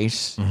the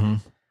ice.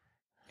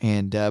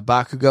 And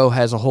Bakugo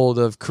has a hold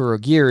of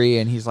Kurogiri,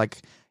 and he's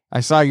like, I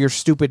saw your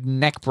stupid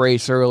neck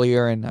brace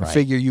earlier, and I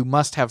figure you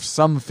must have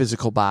some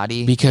physical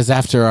body. Because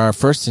after our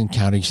first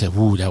encounter, you said,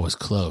 "Ooh, that was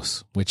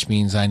close," which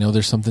means I know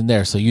there's something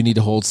there. So you need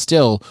to hold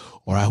still,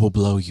 or I will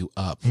blow you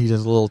up. He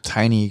does little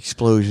tiny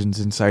explosions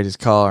inside his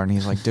collar, and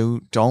he's like,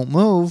 "Dude, don't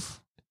move.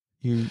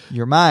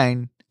 You're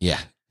mine." Yeah.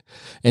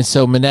 And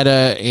so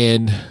Mineta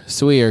and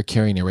Sui are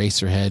carrying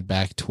Eraserhead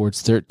back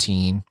towards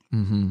 13.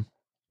 And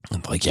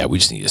like, yeah, we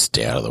just need to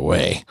stay out of the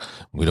way.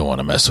 We don't want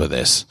to mess with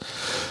this.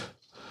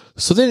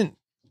 So then,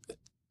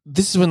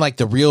 this is when like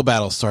the real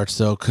battle starts,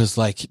 though, because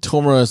like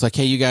Tomura is like,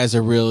 "Hey, you guys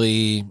are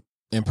really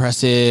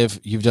impressive.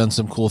 You've done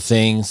some cool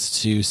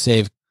things to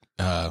save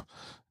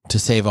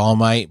All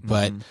Might,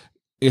 but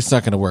it's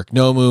not going to work.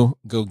 Nomu,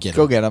 go get him.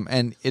 Go get him."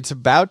 And it's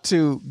about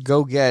to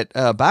go get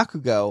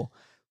Bakugo,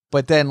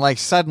 but then like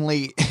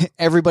suddenly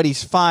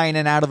everybody's fine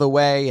and out of the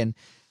way, and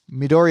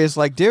Midoriya's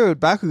like, "Dude,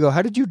 Bakugo,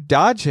 how did you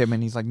dodge him?"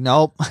 And he's like,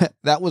 "Nope,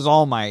 that was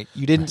All Might.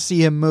 You didn't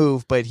see him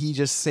move, but he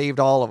just saved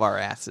all of our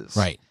asses."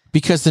 Right.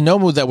 Because the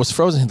Nomu that was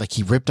frozen, like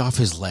he ripped off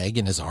his leg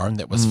and his arm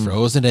that was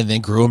frozen and then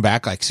grew him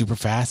back like super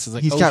fast. It's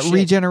like, he's got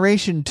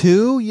regeneration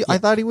too? I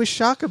thought he was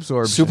shock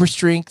absorption. Super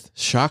strength,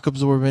 shock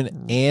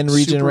absorbent, and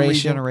regeneration.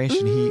 Super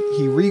regeneration.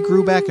 He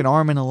regrew back an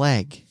arm and a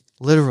leg.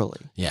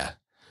 Literally. Yeah.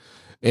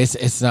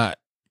 It's not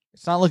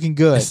looking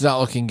good. It's not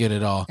looking good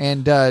at all.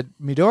 And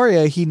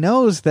Midoriya, he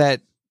knows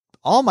that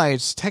All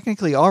Might's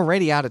technically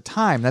already out of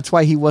time. That's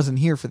why he wasn't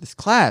here for this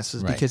class,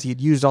 is because he'd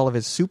used all of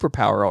his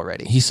superpower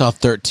already. He saw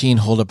 13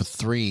 hold up a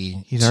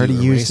 3. He'd already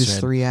used his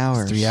 3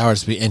 hours. 3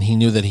 hours, and he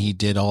knew that he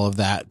did all of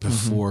that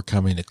before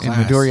coming to class.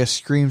 And Midoriya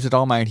screams at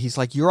All Might. He's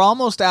like, "You're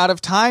almost out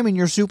of time in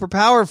your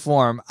superpower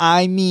form.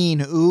 I mean,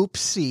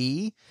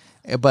 oopsie."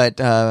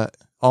 But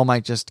All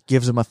Might just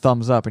gives him a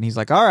thumbs up, and he's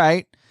like, "All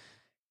right,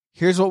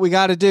 here's what we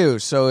got to do.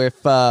 So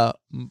if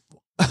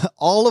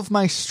all of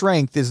my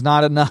strength is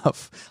not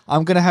enough,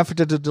 I'm going to have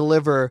to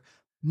deliver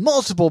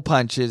multiple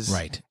punches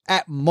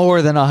at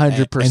more than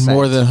 100%. And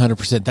more than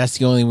 100%. That's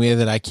the only way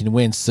that I can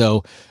win."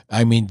 So,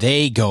 I mean,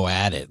 they go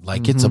at it.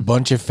 Like, it's a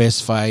bunch of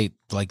fist fight.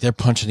 Like, they're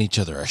punching each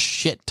other a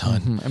shit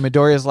ton. And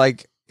Midoriya's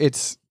like,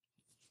 it's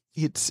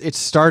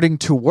starting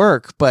to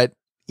work, but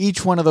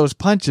each one of those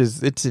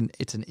punches, it's an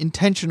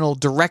intentional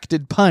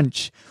directed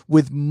punch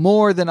with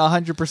more than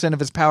 100% of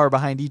his power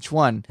behind each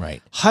one.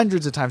 Right.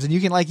 Hundreds of times. And you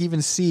can like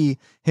even see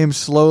him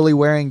slowly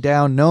wearing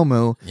down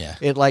Nomu. Yeah.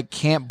 It like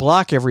can't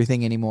block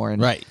everything anymore.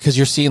 And right. Because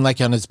you're seeing like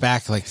on his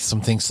back, like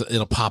some things,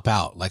 it'll pop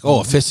out. Like,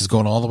 oh, a fist is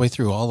going all the way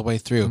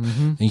through.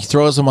 And he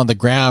throws him on the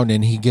ground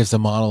and he gives a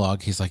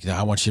monologue. He's like,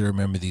 "I want you to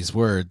remember these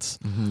words.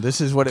 This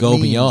is what it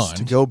means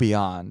to go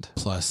beyond.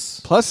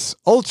 Plus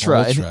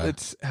ultra. And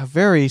it's a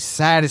very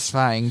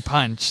satisfying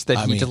punch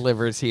that he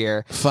delivers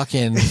here.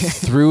 Fucking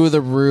through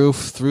the roof,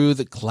 through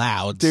the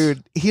clouds.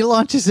 Dude, he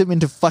launches him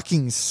into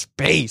fucking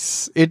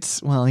space.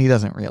 Well, he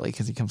doesn't really,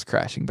 because he comes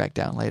crashing back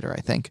down later,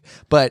 I think.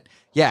 But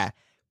yeah,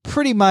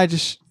 pretty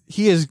much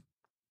he has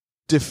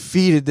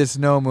defeated this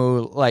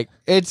Nomu. Like,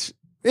 it's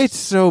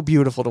so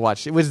beautiful to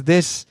watch. It was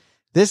this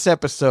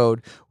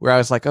episode where I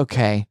was like,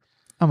 okay,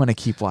 I'm gonna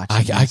keep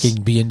watching. I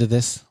can be into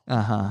this.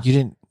 You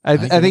didn't. I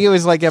think it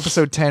was like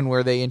episode 10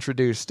 where they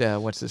introduced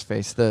what's his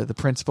face, the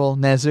principal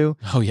Nezu.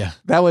 Oh yeah,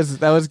 that was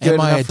good.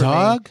 Am I a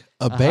dog?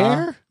 A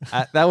bear?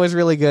 That was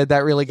really good.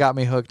 That really got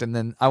me hooked. And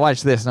then I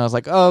watched this, and I was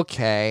like,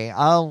 okay,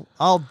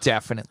 I'll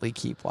definitely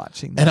keep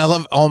watching this. And I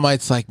love All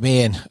Might's like,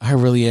 man, I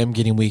really am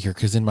getting weaker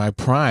because in my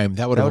prime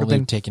that would have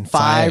only taken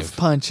 5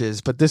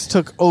 punches, but this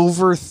took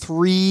over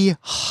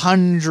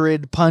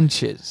 300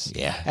 punches.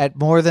 Yeah, at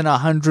more than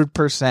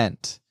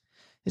 100%.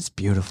 It's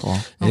beautiful.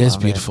 It is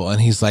beautiful,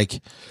 and he's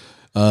like,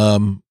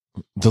 the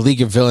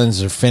League of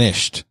Villains are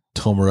finished,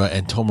 Tomura,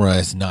 and Tomura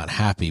is not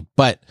happy.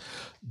 But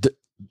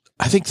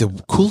I think the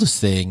coolest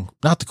thing,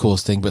 not the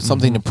coolest thing, but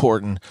something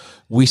important,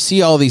 we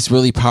see all these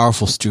really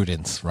powerful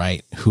students,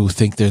 right, who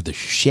think they're the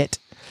shit,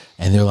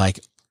 and they're like,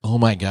 oh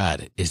my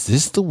God, is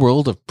this the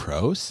world of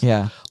pros?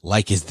 Yeah.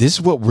 Like, is this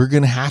what we're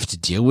going to have to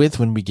deal with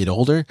when we get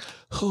older?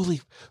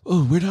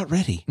 We're not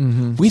ready.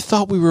 We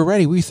thought we were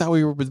ready. We thought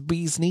we were with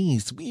bee's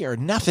knees. We are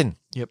nothing.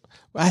 Yep.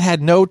 I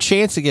had no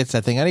chance against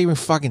that thing. I didn't even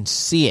fucking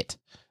see it.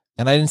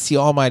 And I didn't see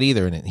All Might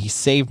either in it. He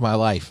saved my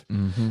life.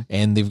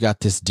 And they've got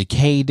this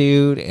Decay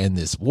dude and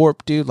this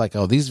Warp dude. Like,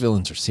 oh, these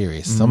villains are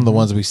serious. Some of the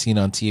ones we've seen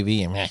on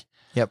TV. And meh.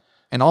 Yep.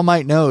 And All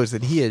Might knows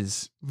that he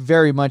is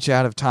very much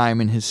out of time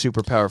in his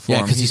superpower form.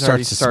 Yeah, because he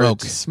starts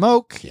to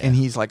smoke. And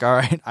he's like, all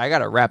right, I got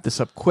to wrap this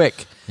up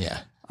quick. Yeah.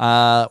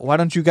 Why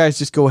don't you guys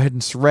just go ahead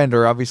and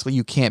surrender? Obviously,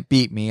 you can't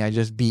beat me. I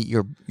just beat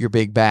your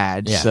big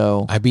bad. Yeah.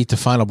 So I beat the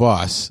final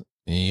boss.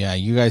 Yeah,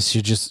 you guys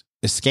should just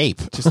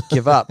escape. Just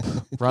give up.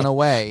 Run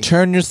away.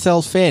 Turn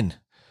yourself in.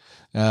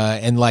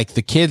 And like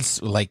the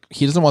kids, like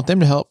he doesn't want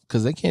them to help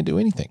because they can't do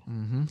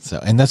anything.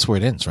 So, and that's where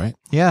it ends, right?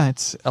 Yeah,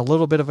 it's a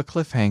little bit of a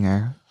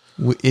cliffhanger.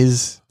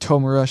 Is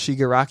Tomura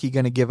Shigaraki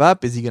going to give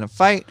up? Is he going to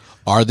fight?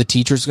 Are the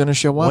teachers going to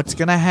show up? What's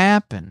going to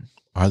happen?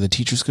 Are the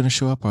teachers going to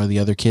show up? Are the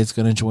other kids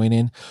going to join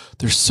in?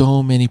 There's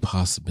so many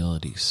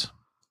possibilities.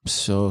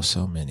 So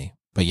many.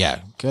 But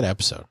yeah, good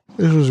episode.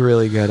 This was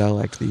really good. I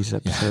liked these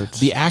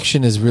episodes. Yeah. The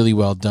action is really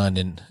well done.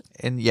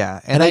 And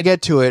I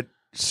get to it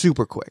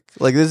super quick.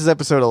 Like, this is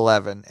episode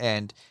 11,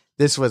 and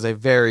this was a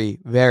very,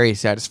 very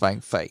satisfying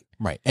fight.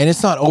 Right. And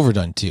it's not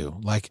overdone, too.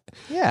 Like,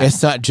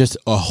 it's not just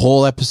a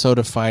whole episode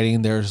of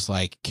fighting. There's,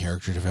 like,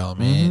 character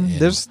development.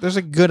 There's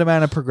a good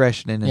amount of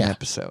progression in an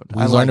episode.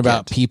 We learn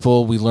about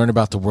people. We learn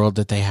about the world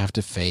that they have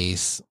to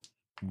face.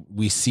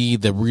 We see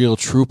the real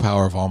true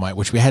power of All Might,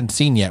 which we hadn't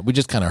seen yet. We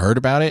just kind of heard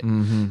about it,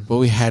 but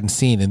we hadn't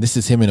seen. And this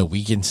is him in a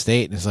weakened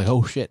state. And it's like,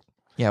 oh, shit.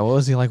 Yeah, what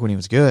was he like when he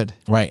was good?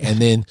 Right, and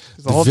then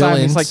the whole time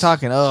he's like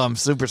talking, oh, I'm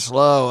super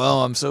slow. Oh,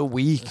 I'm so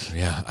weak.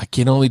 Yeah, I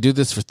can only do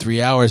this for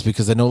 3 hours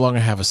because I no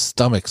longer have a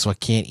stomach, so I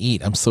can't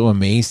eat. I'm so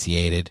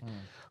emaciated,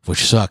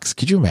 which sucks.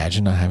 Could you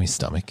imagine not having a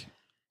stomach?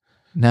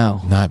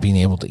 No. Not being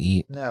able to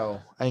eat?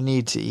 No, I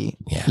need to eat.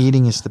 Yeah.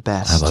 Eating is the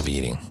best. I love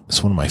eating.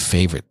 It's one of my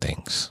favorite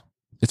things.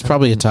 It's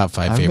probably a top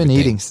 5 favorite I've been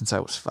eating thing. since I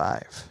was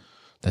 5.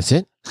 That's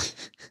it?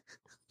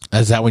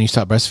 Is that when you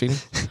stopped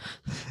breastfeeding?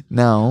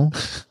 No.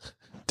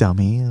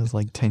 Dummy. It was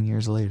like 10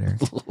 years later.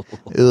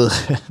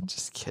 Ugh,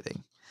 just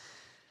kidding.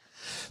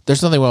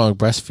 There's nothing wrong with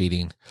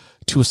breastfeeding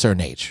to a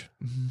certain age.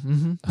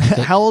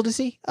 How old is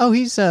he? Oh,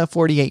 he's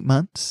 48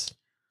 months.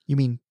 You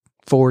mean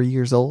 4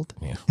 years old?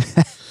 Yeah.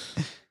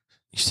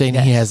 You're saying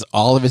he has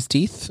all of his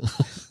teeth?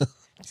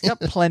 He's got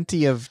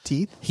plenty of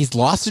teeth. He's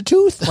lost a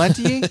tooth?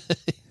 Plenty?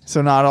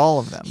 So not all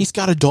of them. He's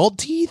got adult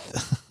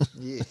teeth?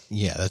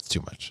 Yeah, that's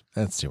too much.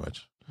 That's too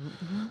much.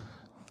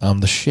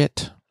 The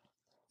shit.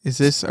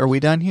 Are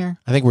we done here?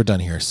 I think we're done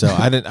here. So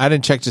I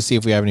didn't check to see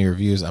if we have any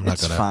reviews.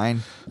 It's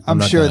fine.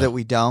 I'm sure that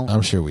we don't.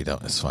 I'm sure we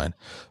don't. It's fine.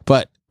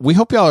 But we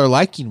hope y'all are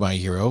liking My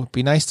Hero. It'd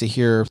be nice to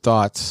hear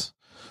thoughts.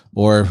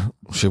 Or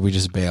should we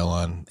just bail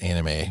on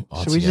anime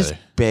altogether? Should we just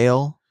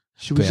bail?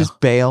 Should we just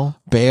bail?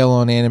 Bail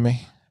on anime?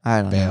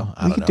 I don't know.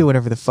 We can do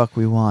whatever the fuck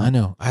we want. I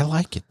know. I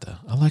like it though.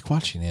 I like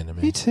watching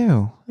anime. Me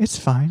too. It's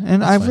fine.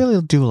 And I really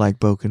do like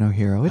Boku no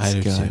Hero. It's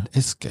good.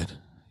 It's good.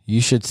 You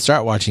should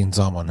start watching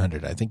Zom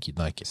 100. I think you'd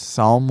like it.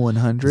 Psalm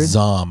 100?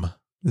 Zom.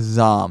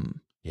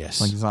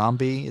 Yes. Like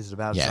zombie? Is it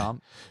about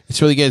Zom?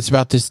 It's really good. It's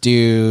about this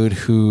dude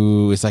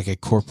who is like a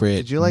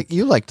corporate... You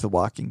liked The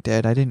Walking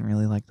Dead. I didn't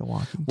really like The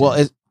Walking Dead.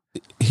 Well,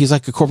 he's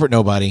like a corporate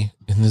nobody,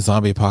 and the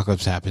zombie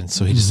apocalypse happens,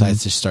 so he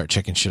decides to start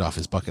checking shit off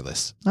his bucket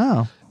list.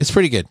 Oh. It's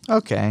pretty good.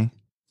 Okay.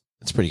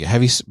 It's pretty good.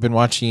 Have you been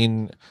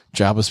watching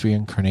Jobless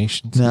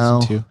Reincarnation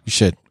No. Season 2? You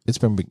should.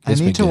 I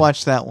need to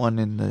watch that one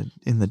in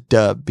the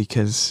dub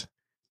because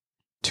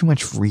too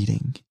much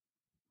reading.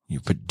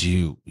 But do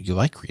you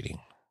like reading?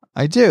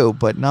 I do,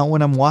 but not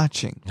when I'm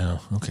watching. No.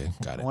 Okay.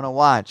 Got it. I want to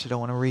watch. I don't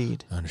want to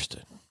read.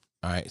 Understood.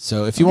 All right.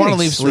 So if you want to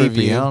leave us a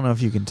review. I don't know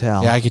if you can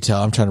tell. Yeah, I can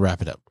tell. I'm trying to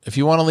wrap it up. If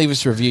you want to leave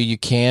us a review, you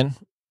can.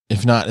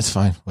 If not, it's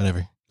fine.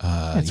 Whatever.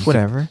 It's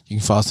whatever. You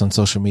can follow us on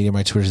social media.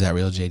 My Twitter's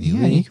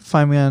 @RealJDLee. Yeah, you can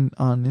find me on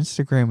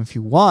Instagram if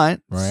you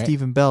want. Right.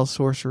 Stephen Bell,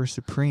 Sorcerer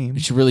Supreme. You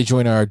should really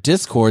join our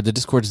Discord. The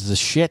Discord is the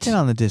shit. Get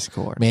on the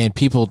Discord. Man,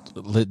 people,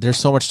 there's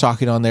so much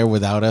talking on there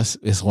without us.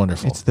 It's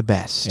wonderful. It's the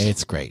best.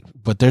 It's great.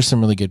 But there's some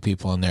really good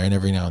people in there, and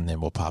every now and then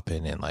we'll pop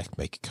in and like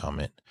make a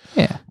comment.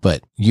 Yeah.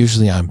 But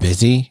usually I'm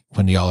busy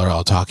when y'all are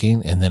all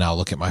talking, and then I'll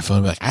look at my phone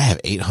and be like, I have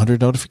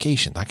 800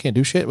 notifications. I can't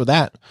do shit with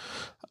that.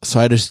 So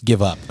I just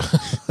give up.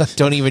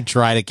 Don't even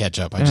try to catch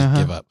up. I just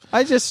give up.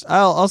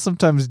 I'll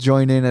sometimes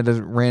join in at a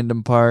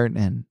random part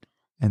and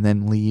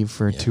then leave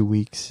for 2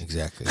 weeks.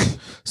 Exactly.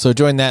 So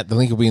join that. The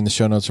link will be in the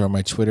show notes or on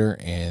my Twitter,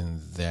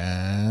 and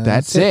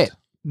that's it.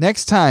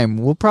 Next time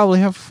we'll probably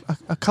have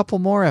a couple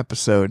more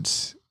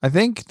episodes. I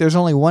think there's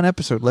only one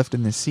episode left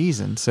in this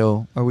season.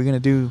 So are we going to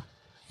do?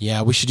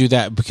 Yeah, we should do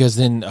that because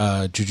then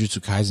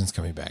Jujutsu Kaisen's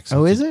coming back.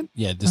 So is it?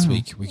 Yeah, this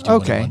week we can do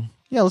okay. 101.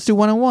 Yeah, let's do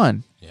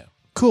 101. Yeah.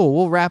 Cool.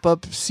 We'll wrap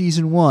up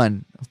season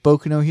 1 of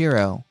Boku no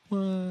Hero.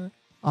 What?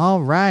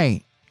 All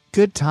right.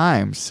 Good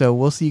times. So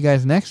we'll see you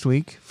guys next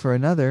week for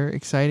another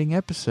exciting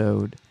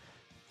episode.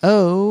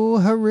 Oh,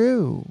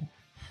 Haru.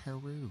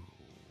 Haru.